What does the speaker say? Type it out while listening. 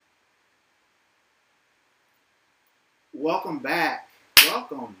Welcome back.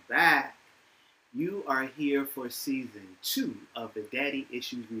 Welcome back. You are here for season 2 of the Daddy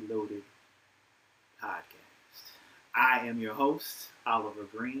Issues Reloaded podcast. I am your host, Oliver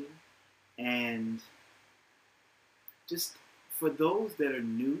Green, and just for those that are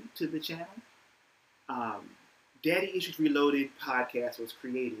new to the channel, Daddy Issues Reloaded podcast was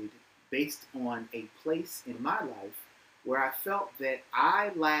created based on a place in my life where I felt that I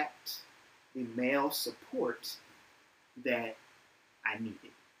lacked the male support that I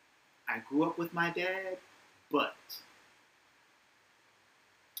needed. I grew up with my dad, but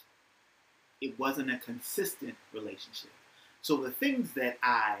it wasn't a consistent relationship. So the things that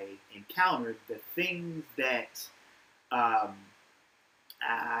I encountered, the things that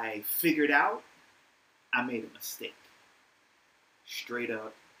I figured out, I made a mistake. Straight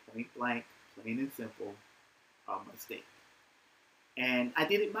up, point blank, plain and simple, a mistake. And I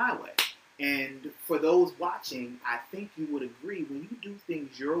did it my way. And for those watching, I think you would agree, when you do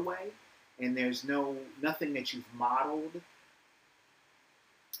things your way and there's nothing that you've modeled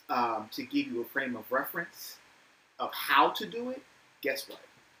to give you a frame of reference of how to do it, guess what?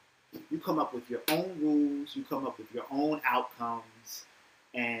 You come up with your own rules, you come up with your own outcomes,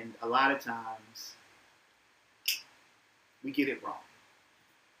 and a lot of times we get it wrong.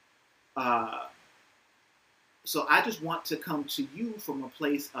 So I just want to come to you from a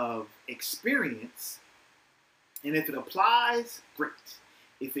place of experience, and if it applies, great.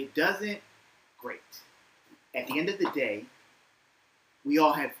 If it doesn't, great. At the end of the day, we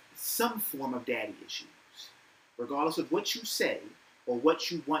all have some form of daddy issues. Regardless of what you say or what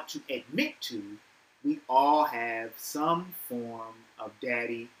you want to admit to, we all have some form of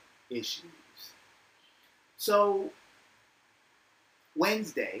daddy issues. So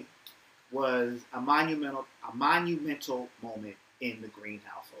Wednesday was a monumental moment in the Green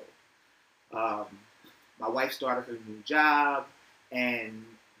household. My wife started her new job and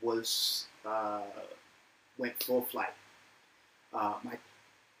went full flight. My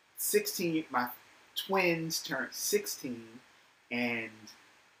twins turned 16, and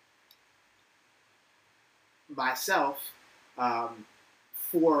myself,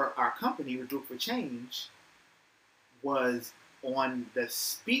 for our company, Group for Change, was on the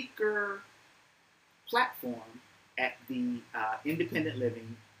speaker platform at the Independent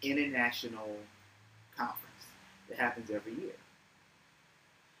Living International Conference that happens every year.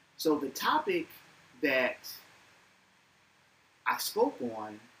 So the topic that I spoke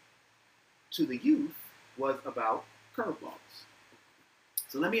on to the youth was about curveballs.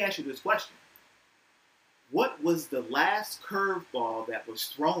 So let me ask you this question. What was the last curveball that was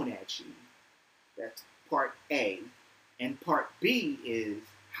thrown at you? That's part A. And part B is,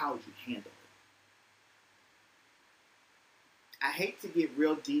 how would you handle it? I hate to get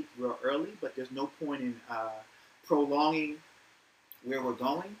real deep real early, but there's no point in prolonging where we're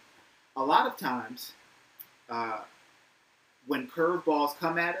going. A lot of times, when curveballs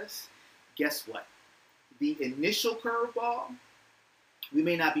come at us, guess what? The initial curveball, we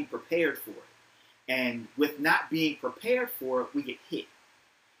may not be prepared for it. And with not being prepared for it, we get hit.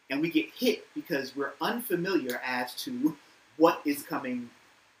 And we get hit because we're unfamiliar as to what is coming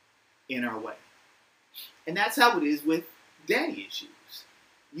in our way. And that's how it is with daddy issues.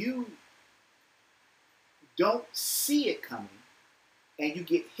 You don't see it coming, and you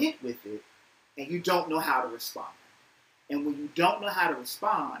get hit with it, and you don't know how to respond. And when you don't know how to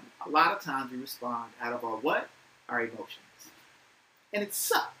respond, a lot of times we respond out of our what? Our emotions. And it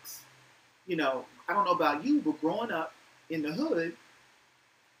sucks. You know, I don't know about you, but growing up in the hood,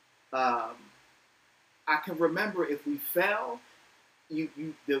 I can remember if we fell,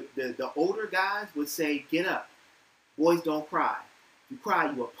 the older guys would say, "Get up. Boys don't cry. If you cry,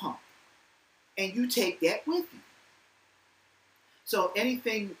 you a punk." And you take that with you. So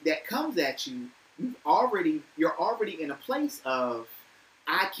anything that comes at you, you're already in a place of,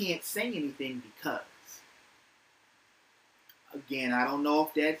 I can't say anything because. Again, I don't know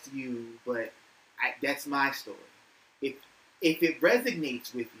if that's you, but that's my story. If it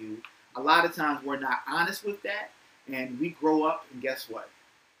resonates with you, a lot of times we're not honest with that, and we grow up, and guess what?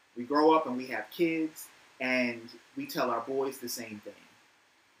 We grow up and we have kids, and we tell our boys the same thing.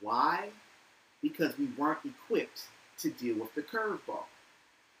 Why? Because we weren't equipped to deal with the curveball.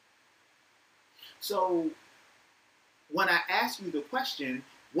 So when I ask you the question,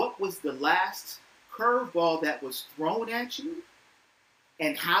 what was the last curveball that was thrown at you,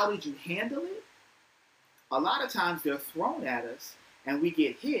 and how did you handle it? A lot of times they're thrown at us, and we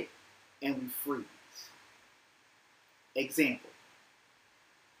get hit, and we freeze. Example.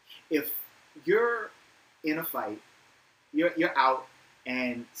 If you're in a fight, you're out,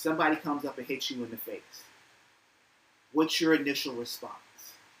 and somebody comes up and hits you in the face. what's your initial response?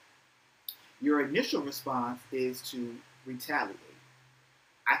 Your initial response is to retaliate.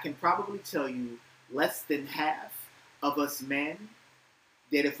 I can probably tell you less than half of us men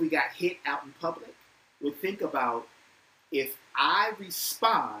that if we got hit out in public would think about, if I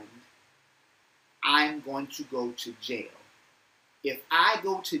respond, I'm going to go to jail. If I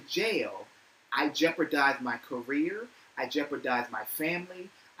go to jail, I jeopardize my career, I jeopardize my family,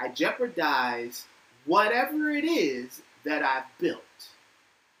 I jeopardize whatever it is that I've built.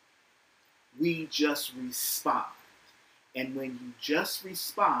 We just respond. And when you just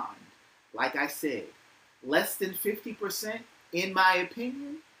respond, like I said, less than 50%, in my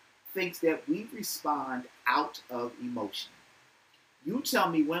opinion, thinks that we respond out of emotion. You tell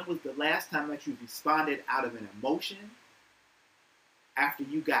me, when was the last time that you responded out of an emotion after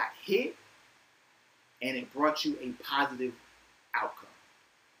you got hit and it brought you a positive outcome?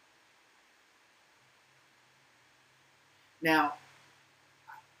 Now,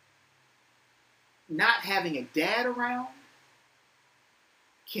 not having a dad around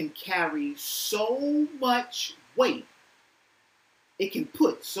can carry so much weight. It can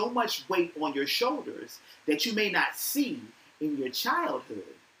put so much weight on your shoulders that you may not see in your childhood,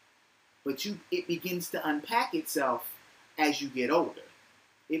 but it begins to unpack itself as you get older.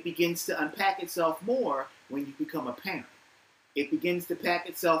 It begins to unpack itself more when you become a parent. It begins to pack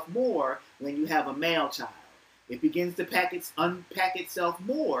itself more when you have a male child. It begins to unpack itself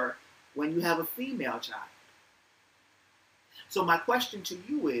more when you have a female child. So my question to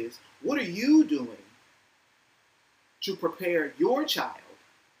you is, what are you doing to prepare your child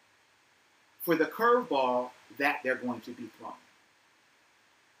for the curveball that they're going to be thrown?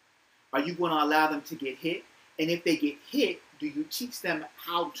 Are you going to allow them to get hit? And if they get hit, do you teach them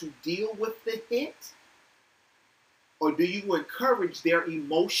how to deal with the hit? Or do you encourage their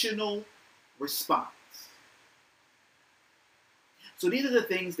emotional response? So these are the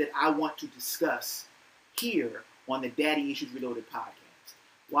things that I want to discuss here on the Daddy Issues Reloaded podcast.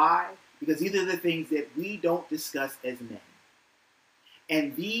 Why? Because these are the things that we don't discuss as men.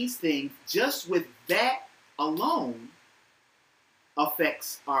 And these things, just with that alone,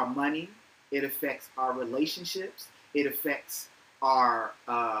 affects our money, it affects our relationships, it affects our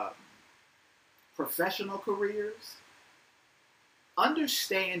professional careers.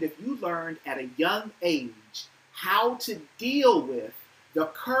 Understand, if you learned at a young age how to deal with the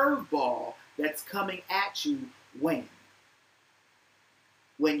curveball that's coming at you when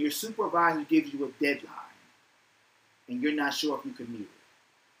your supervisor gives you a deadline and you're not sure if you can meet it,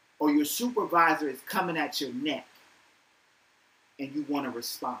 or your supervisor is coming at your neck and you want to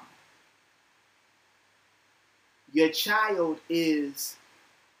respond. Your child is,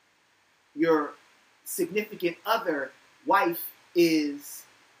 your significant other, wife is,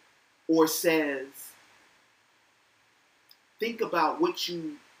 or says, think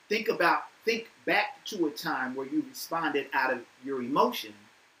back to a time where you responded out of your emotion,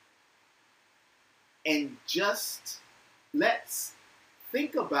 and just let's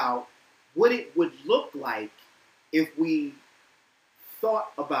think about what it would look like if we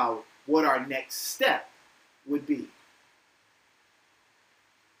thought about what our next step would be.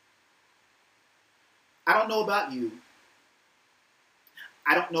 I don't know about you.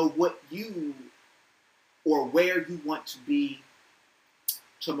 I don't know what you or where you want to be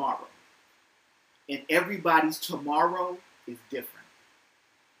tomorrow. And everybody's tomorrow is different.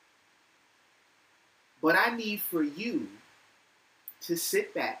 But I need for you to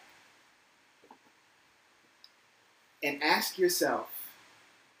sit back and ask yourself,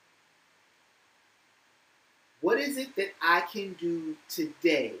 what is it that I can do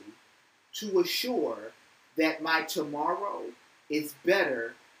today to assure that my tomorrow is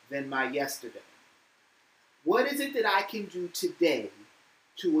better than my yesterday? What is it that I can do today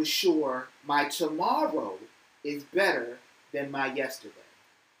to assure my tomorrow is better than my yesterday?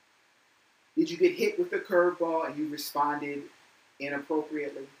 Did you get hit with a curveball and you responded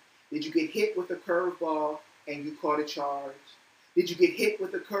inappropriately? Did you get hit with a curveball and you caught a charge? Did you get hit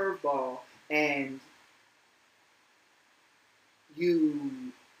with a curveball and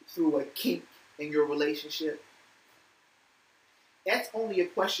you threw a kink in your relationship? That's only a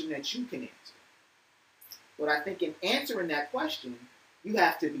question that you can answer. But I think in answering that question, you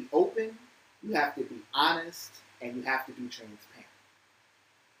have to be open, you have to be honest, and you have to be transparent.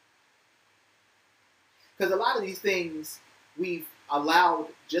 Because a lot of these things we've allowed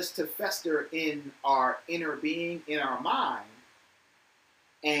just to fester in our inner being, in our mind,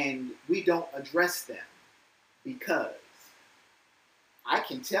 and we don't address them, because I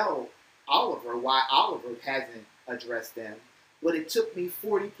can tell Oliver why Oliver hasn't addressed them, but it took me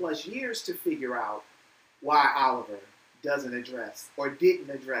 40 plus years to figure out why Oliver doesn't address or didn't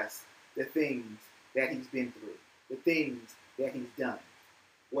address the things that he's been through, the things that he's done.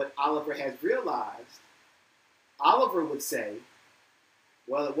 What Oliver has realized, Oliver would say,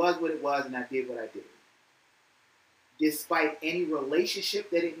 well, it was what it was and I did what I did. Despite any relationship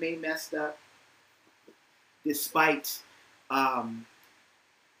that it may messed up, despite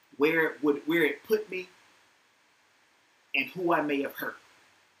where it put me and who I may have hurt.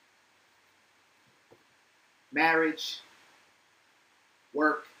 Marriage,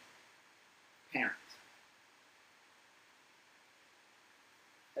 work, parents.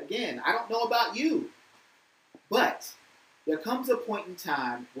 Again, I don't know about you, but there comes a point in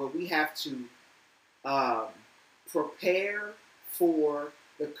time where we have to prepare for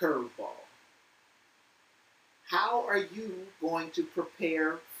the curveball. How are you going to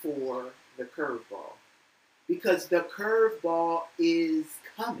prepare for the curveball? Because the curveball is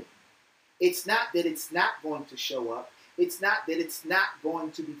coming. It's not that it's not going to show up. It's not that it's not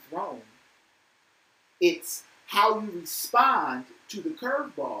going to be thrown. It's how you respond to the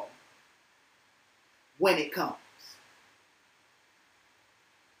curveball when it comes.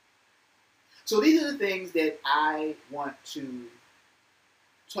 So these are the things that I want to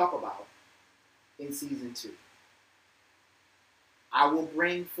talk about in season 2. I will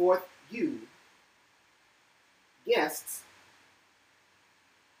bring forth you guests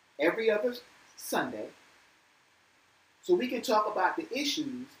every other Sunday so we can talk about the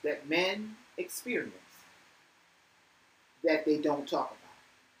issues that men experience that they don't talk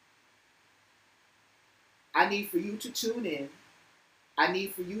about. I need for you to tune in. I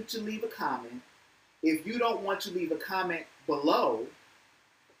need for you to leave a comment. If you don't want to leave a comment below,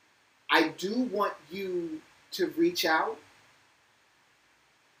 I do want you to reach out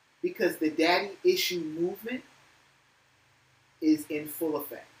because the daddy issue movement is in full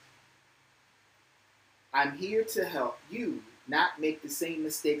effect. I'm here to help you not make the same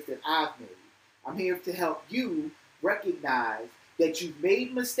mistakes that I've made. I'm here to help you recognize that you've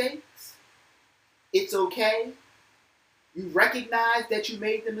made mistakes. It's okay. You recognize that you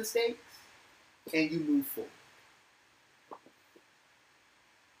made the mistakes and you move forward.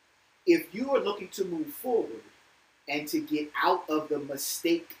 If you are looking to move forward and to get out of the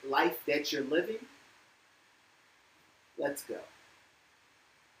mistake life that you're living, let's go.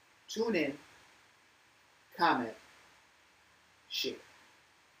 Tune in, comment, share.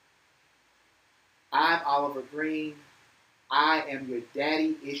 I'm Oliver Green. I am your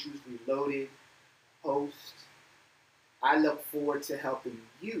Daddy Issues Reloaded host. I look forward to helping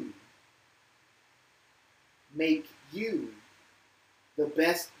you make you the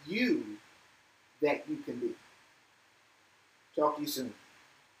best you that you can be. Talk to you soon.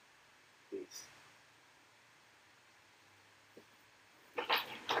 Peace.